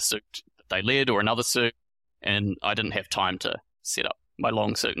in the suit that they led or another suit. And I didn't have time to set up my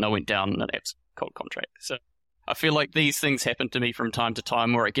long suit, and I went down an absolute cold contract. So I feel like these things happen to me from time to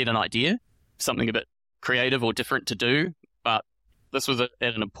time where I get an idea, something a bit creative or different to do. But this was at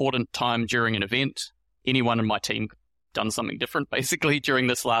an important time during an event. Anyone in my team could have done something different basically during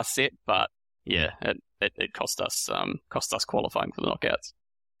this last set. But yeah, it cost us qualifying for the knockouts.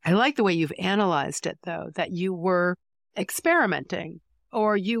 I like the way you've analyzed it, though, that you were experimenting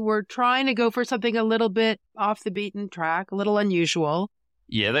or you were trying to go for something a little bit off the beaten track, a little unusual.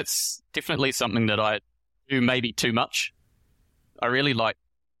 Yeah, that's definitely something that I do maybe too much. I really like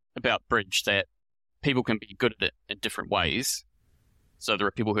about bridge that people can be good at it in different ways. So there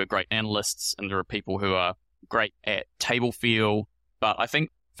are people who are great analysts and there are people who are great at table feel. But I think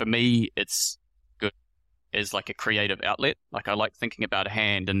for me, it's good as like a creative outlet. Like I like thinking about a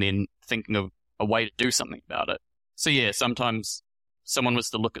hand and then thinking of a way to do something about it. So yeah, sometimes someone was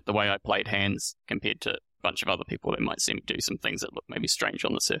to look at the way I played hands compared to a bunch of other people, they might see me do some things that look maybe strange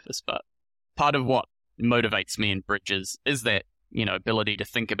on the surface. But part of what motivates me in bridges is that, ability to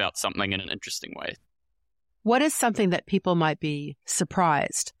think about something in an interesting way. What is something that people might be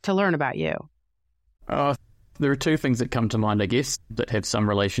surprised to learn about you? There are two things that come to mind, I guess, that have some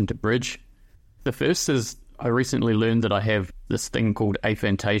relation to bridge. The first is I recently learned that I have this thing called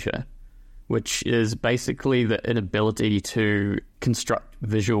aphantasia, which is basically the inability to construct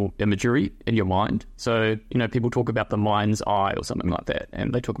visual imagery in your mind. So, people talk about the mind's eye or something like that,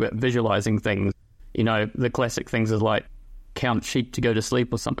 and they talk about visualizing things. The classic things is like count sheep to go to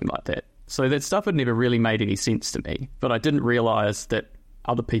sleep or something like that. So that stuff had never really made any sense to me, but I didn't realize that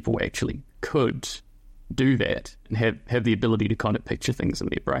other people actually could do that and have the ability to kind of picture things in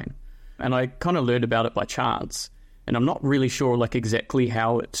their brain. And I kind of learned about it by chance, and I'm not really sure like exactly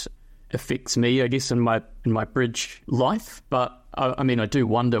how it affects me, I guess, in my bridge life. But I do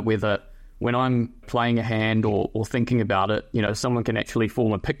wonder whether when I'm playing a hand or thinking about it, someone can actually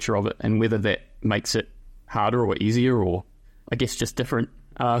form a picture of it, and whether that makes it harder or easier, or I guess just different.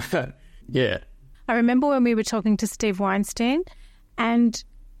 Yeah. I remember when we were talking to Steve Weinstein, and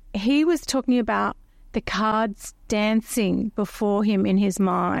he was talking about the cards dancing before him in his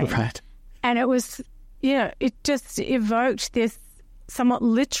mind. Right. And it was, it just evoked this somewhat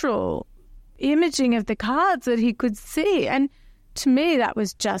literal imaging of the cards that he could see. And to me, that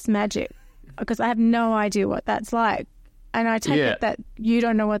was just magic, because I have no idea what that's like. And I take it that you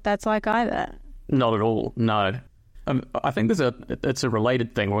don't know what that's like either. Not at all, no. I think it's a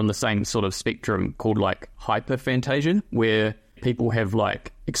related thing, or on the same sort of spectrum, called like hyperphantasia, where people have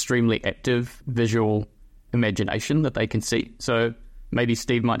like extremely active visual imagination that they can see. So maybe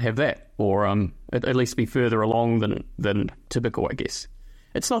Steve might have that, or at least be further along than typical, I guess.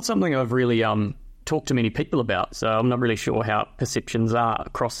 It's not something I've really talked to many people about, so I'm not really sure how perceptions are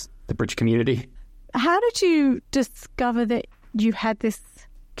across the bridge community. How did you discover that you had this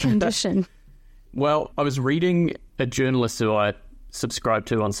condition? Well, I was reading a journalist who I subscribe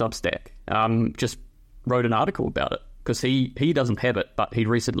to on Substack, just wrote an article about it, because he doesn't have it, but he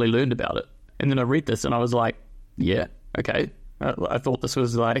recently learned about it. And then I read this and I was like, yeah, okay. I thought this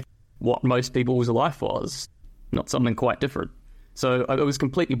was like what most people's life was, not something quite different. So it was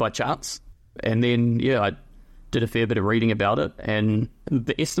completely by chance. And then, I did a fair bit of reading about it, and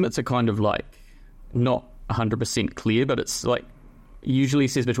the estimates are kind of like not 100% clear, but it's like usually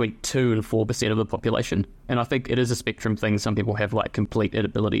says between 2 and 4% of the population. And I think it is a spectrum thing. Some people have like complete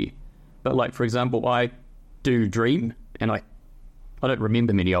inability. But like, for example, I do dream, and I don't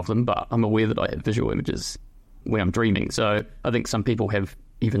remember many of them, but I'm aware that I have visual images when I'm dreaming. So I think some people have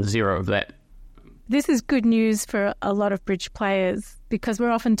even zero of that. This is good news for a lot of bridge players, because we're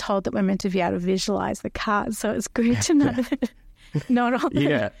often told that we're meant to be able to visualize the cards. So it's good to know that not all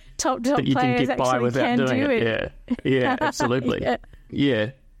the top players actually can do it. Yeah, absolutely.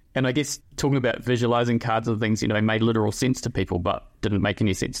 Yeah. And I guess talking about visualizing cards and things, made literal sense to people, but didn't make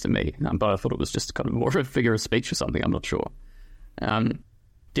any sense to me. But I thought it was just kind of more of a figure of speech or something. I'm not sure.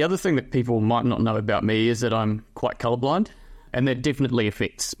 The other thing that people might not know about me is that I'm quite colorblind, and that definitely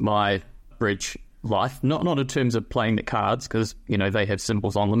affects my bridge life. Not in terms of playing the cards, because, they have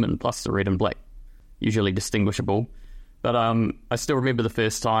symbols on them, and plus the red and black, usually distinguishable. But I still remember the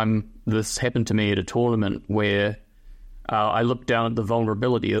first time this happened to me at a tournament where I looked down at the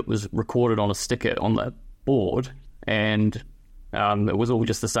vulnerability that was recorded on a sticker on the board, and it was all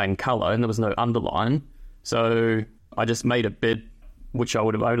just the same colour, and there was no underline. So I just made a bid, which I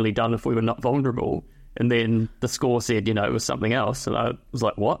would have only done if we were not vulnerable. And then the score said, it was something else. And I was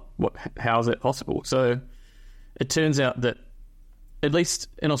like, what? How is that possible? So it turns out that, at least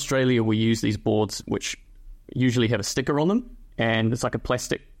in Australia, we use these boards which usually have a sticker on them. And it's like a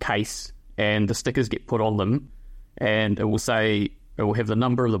plastic case, and the stickers get put on them. And it will have the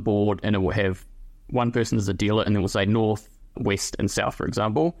number of the board, and it will have one person as a dealer, and it will say north, west, and south, for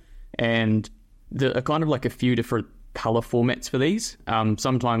example. And there are kind of like a few different colour formats for these.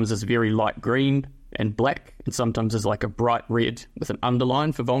 Sometimes it's very light green and black, and sometimes there's like a bright red with an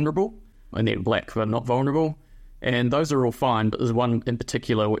underline for vulnerable, and then black for not vulnerable. And those are all fine, but there's one in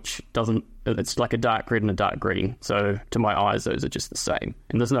particular which doesn't, it's like a dark red and a dark green. So to my eyes, those are just the same.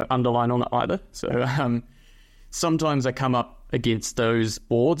 And there's no underline on it either. So sometimes I come up against those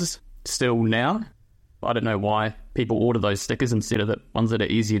boards still now. I don't know why people order those stickers instead of the ones that are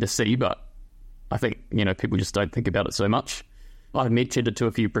easier to see, but I think, people just don't think about it so much. I've mentioned it to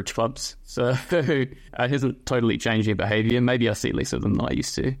a few bridge clubs, so it hasn't totally changed their behaviour. Maybe I see less of them than I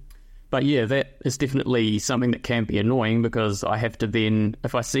used to. But yeah, that is definitely something that can be annoying, because I have to then,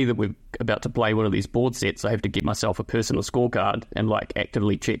 if I see that we're about to play one of these board sets, I have to get myself a personal scorecard and like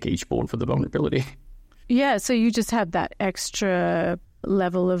actively check each board for the vulnerability. Yeah, so you just have that extra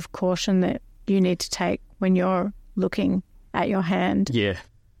level of caution that you need to take when you're looking at your hand. Yeah.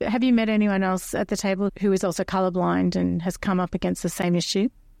 Have you met anyone else at the table who is also colourblind and has come up against the same issue?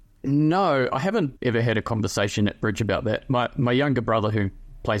 No, I haven't ever had a conversation at bridge about that. My younger brother who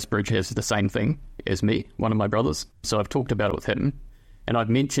plays bridge has the same thing as me, one of my brothers. So I've talked about it with him, and I've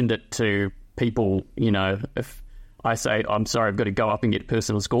mentioned it to people, if I say, I'm sorry, I've got to go up and get a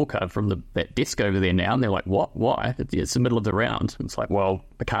personal scorecard from that desk over there now, and they're like, what? Why? It's the middle of the round. It's like, well,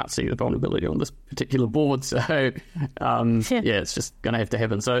 I can't see the vulnerability on this particular board, so it's just going to have to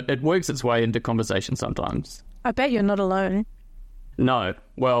happen. So it works its way into conversation sometimes. I bet you're not alone. No.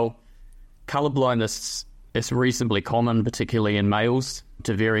 Well, colourblindness is reasonably common, particularly in males,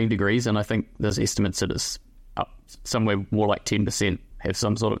 to varying degrees, and I think there's estimates that it's up somewhere more like 10% have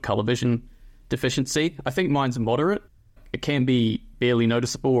some sort of colour vision deficiency. I think mine's moderate. It can be barely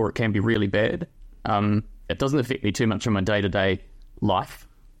noticeable or it can be really bad. It doesn't affect me too much in my day-to-day life,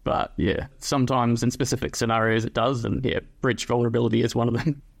 but sometimes in specific scenarios it does, and bridge vulnerability is one of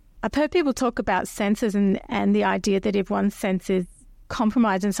them. I've heard people talk about senses and the idea that if one sense is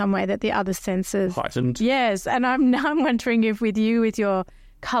compromised in some way, that the other senses heightened. Yes, and I'm wondering if with your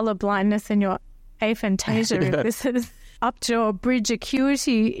colour blindness and your aphantasia, if this is up to your bridge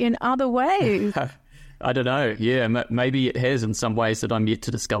acuity in other ways. I don't know. Yeah, maybe it has in some ways that I'm yet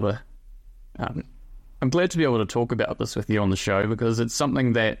to discover. I'm glad to be able to talk about this with you on the show, because it's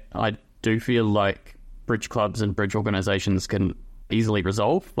something that I do feel like bridge clubs and bridge organisations can easily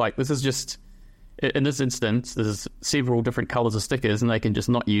resolve. Like, this is just, in this instance, there's several different colours of stickers, and they can just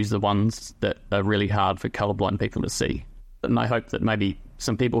not use the ones that are really hard for colourblind people to see. And I hope that maybe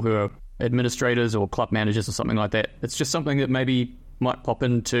some people who are administrators or club managers or something like that, it's just something that maybe might pop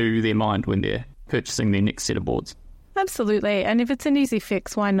into their mind when they're purchasing their next set of boards. Absolutely. And if it's an easy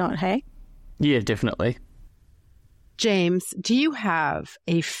fix, why not, hey? Yeah, definitely. James, do you have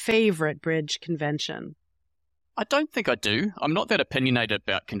a favorite bridge convention? I don't think I do. I'm not that opinionated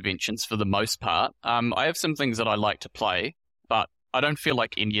about conventions for the most part. I have some things that I like to play, but I don't feel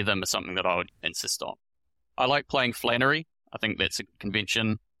like any of them are something that I would insist on. I like playing Flannery. I think that's a good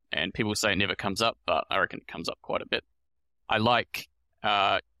convention. And people say it never comes up, but I reckon it comes up quite a bit. I like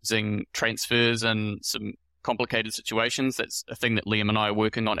using transfers in some complicated situations. That's a thing that Liam and I are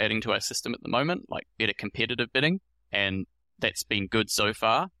working on adding to our system at the moment, like better competitive bidding. And that's been good so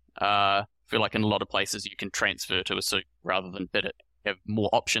far. I feel like in a lot of places you can transfer to a suit rather than bid it. You have more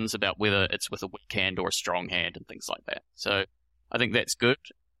options about whether it's with a weak hand or a strong hand and things like that. So I think that's good.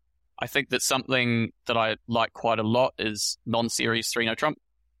 I think that something that I like quite a lot is non-series 3-no trump.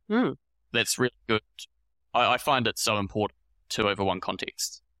 That's really good. I find it so important 2-over-1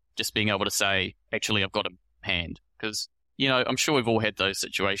 context. Just being able to say, actually, I've got a hand. Because, I'm sure we've all had those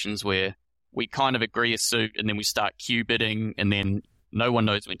situations where we kind of agree a suit and then we start Q bidding and then no one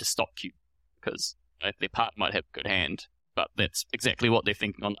knows when to stop Q because their partner might have a good hand, but that's exactly what they're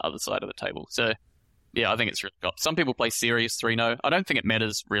thinking on the other side of the table. So, I think it's really got. Some people play serious 3-no. I don't think it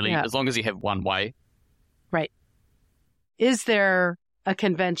matters really, as long as you have one way. Right. Is there a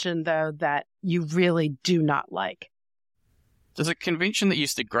convention, though, that you really do not like? There's a convention that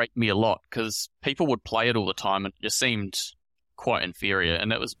used to grate me a lot because people would play it all the time and it just seemed quite inferior.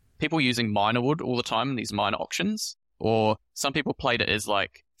 And that was people using minor wood all the time in these minor auctions. Or some people played it as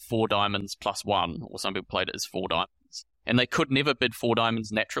like 4 diamonds plus 1, or some people played it as 4 diamonds. And they could never bid 4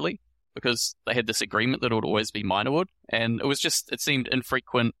 diamonds naturally because they had this agreement that it would always be minor wood. And it seemed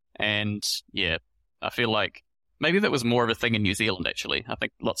infrequent. And I feel like maybe that was more of a thing in New Zealand, actually. I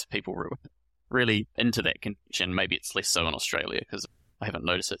think lots of people were really into that convention. Maybe it's less so in Australia because I haven't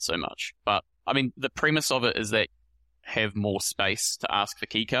noticed it so much. But, I mean, the premise of it is that you have more space to ask for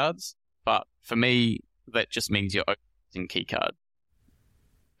key cards. But for me, that just means you're opening key card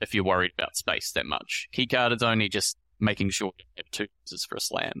if you're worried about space that much. Key card is only just making sure you have 2 uses for a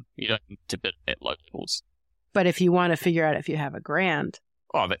slam. You don't need to bid at low levels. But if you want to figure out if you have a grand...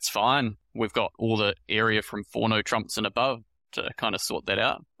 Oh, that's fine. We've got all the area from 4-no trumps and above to kind of sort that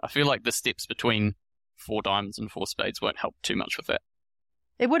out. I feel like the steps between 4 diamonds and 4 spades won't help too much with that.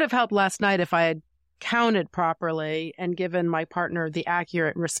 It would have helped last night if I had counted properly and given my partner the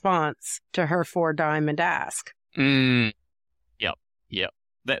accurate response to her 4 diamond ask. Yep.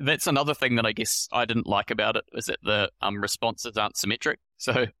 That's another thing that I guess I didn't like about it, is that the responses aren't symmetric.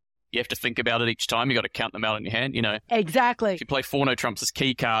 So you have to think about it each time. You got to count them out in your hand, Exactly. If you play 4-no trumps as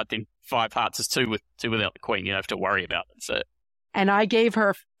key card, then 5 hearts is 2 without the queen. You don't have to worry about it. So. And I gave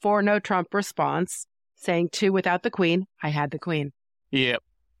her 4-no trump response, saying 2 without the queen. I had the queen. Yeah.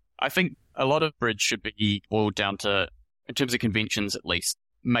 I think a lot of bridge should be boiled down to, in terms of conventions at least,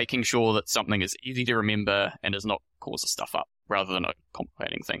 making sure that something is easy to remember and does not cause stuff up rather than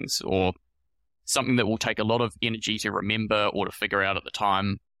complicating things, or something that will take a lot of energy to remember or to figure out at the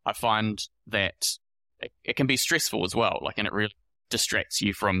time. I find that it can be stressful as well, and it really distracts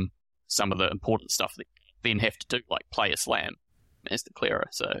you from some of the important stuff that you then have to do, like play a slam as declarer.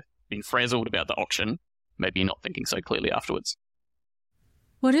 So being frazzled about the auction, maybe you're not thinking so clearly afterwards.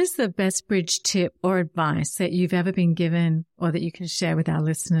 What is the best bridge tip or advice that you've ever been given or that you can share with our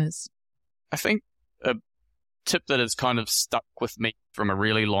listeners? I think a tip that has kind of stuck with me from a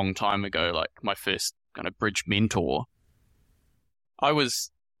really long time ago, like my first kind of bridge mentor. I was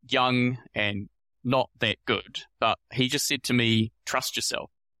young and not that good, but he just said to me, trust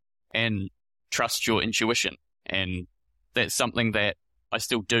yourself and trust your intuition. And that's something that I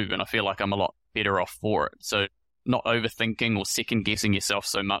still do, and I feel like I'm a lot better off for it. So not overthinking or second guessing yourself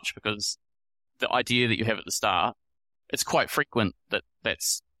so much, because the idea that you have at the start, it's quite frequent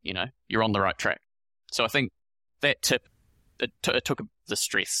that's, you're on the right track. So I think that tip, it took the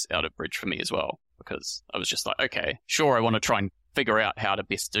stress out of bridge for me as well, because I was just like, okay, sure, I want to try and figure out how to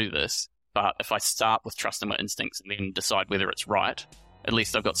best do this. But if I start with trusting my instincts and then decide whether it's right, at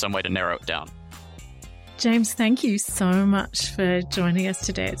least I've got some way to narrow it down. James, thank you so much for joining us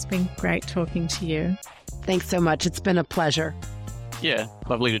today. It's been great talking to you. Thanks so much. It's been a pleasure. Yeah,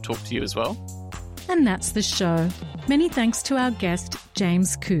 lovely to talk to you as well. And that's the show. Many thanks to our guest,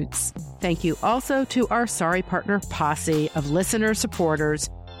 James Coutts. Thank you also to our Sorry Partner posse of listener supporters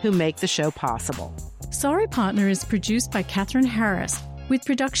who make the show possible. Sorry Partner is produced by Catherine Harris with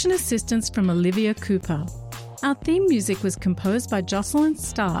production assistance from Olivia Cooper. Our theme music was composed by Jocelyn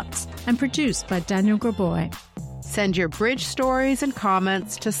Starks and produced by Daniel Graboy. Send your bridge stories and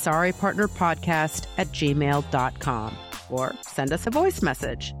comments to sorrypartnerpodcast@gmail.com or send us a voice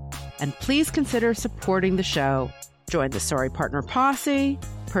message. And please consider supporting the show. Join the Sorry Partner posse,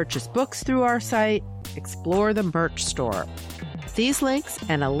 purchase books through our site, explore the merch store. These links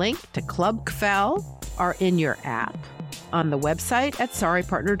and a link to Club Kvel are in your app, on the website at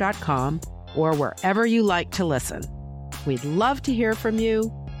sorrypartner.com, or wherever you like to listen. We'd love to hear from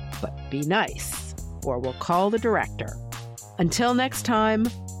you, but be nice, or we'll call the director. Until next time,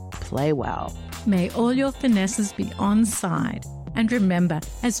 play well. May all your finesses be on side. And remember,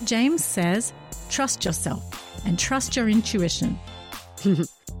 as James says, trust yourself and trust your intuition.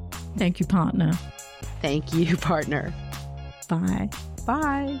 Thank you, partner. Thank you, partner. Bye.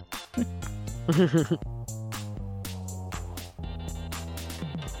 Bye.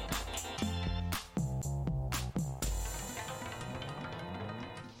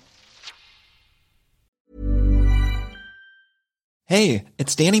 Hey,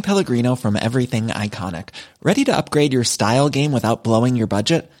 it's Danny Pellegrino from Everything Iconic. Ready to upgrade your style game without blowing your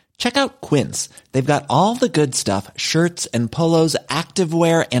budget? Check out Quince. They've got all the good stuff, shirts and polos,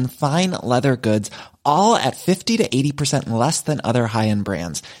 activewear, and fine leather goods, all at 50 to 80% less than other high-end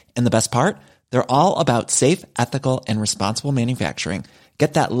brands. And the best part? They're all about safe, ethical, and responsible manufacturing.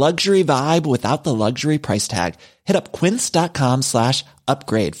 Get that luxury vibe without the luxury price tag. Hit up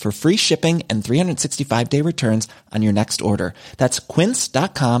quince.com/upgrade for free shipping and 365-day returns on your next order. That's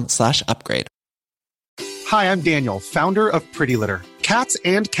quince.com/upgrade. Hi, I'm Daniel, founder of Pretty Litter. Cats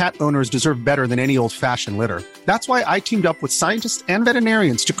and cat owners deserve better than any old-fashioned litter. That's why I teamed up with scientists and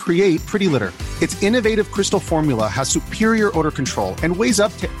veterinarians to create Pretty Litter. Its innovative crystal formula has superior odor control and weighs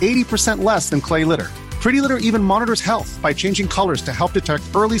up to 80% less than clay litter. Pretty Litter even monitors health by changing colors to help detect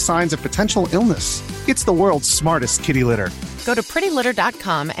early signs of potential illness. It's the world's smartest kitty litter. Go to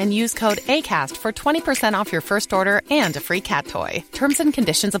prettylitter.com and use code ACAST for 20% off your first order and a free cat toy. Terms and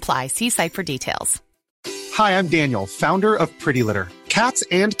conditions apply. See site for details. Hi, I'm Daniel, founder of Pretty Litter. Cats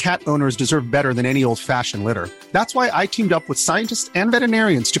and cat owners deserve better than any old-fashioned litter. That's why I teamed up with scientists and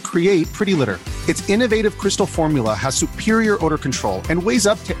veterinarians to create Pretty Litter. Its innovative crystal formula has superior odor control and weighs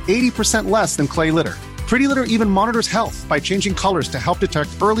up to 80% less than clay litter. Pretty Litter even monitors health by changing colors to help detect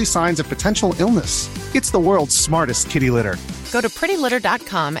early signs of potential illness. It's the world's smartest kitty litter. Go to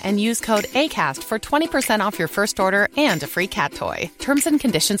prettylitter.com and use code ACAST for 20% off your first order and a free cat toy. Terms and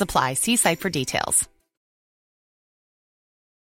conditions apply. See site for details.